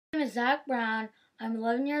My name is Zach Brown. I'm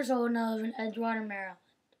 11 years old and I live in Edgewater, Maryland.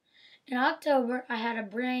 In October, I had a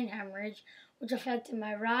brain hemorrhage which affected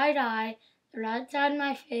my right eye, the right side of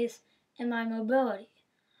my face, and my mobility.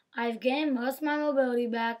 I've gained most of my mobility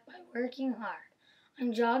back by working hard.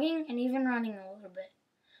 I'm jogging and even running a little bit.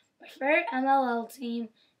 My favorite MLL team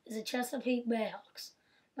is the Chesapeake Bayhawks.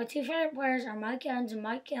 My two favorite players are Mike Evans and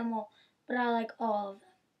Mike Kimmel, but I like all of them.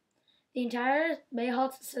 The entire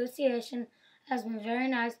Bayhawks Association has been very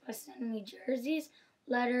nice by sending me jerseys,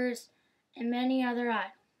 letters, and many other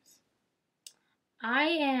items. I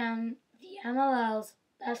am the MLL's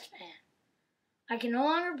best fan. I can no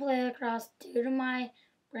longer play lacrosse due to my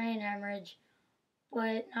brain hemorrhage,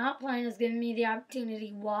 but not playing has given me the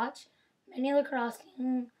opportunity to watch many lacrosse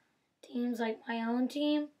teams like my own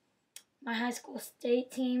team, my high school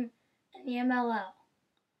state team, and the MLL.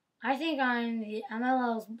 I think I'm the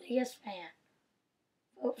MLL's biggest fan.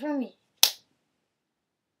 Vote for me.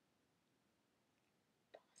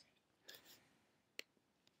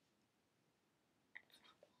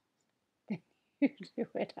 You do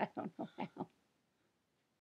it. I don't know how.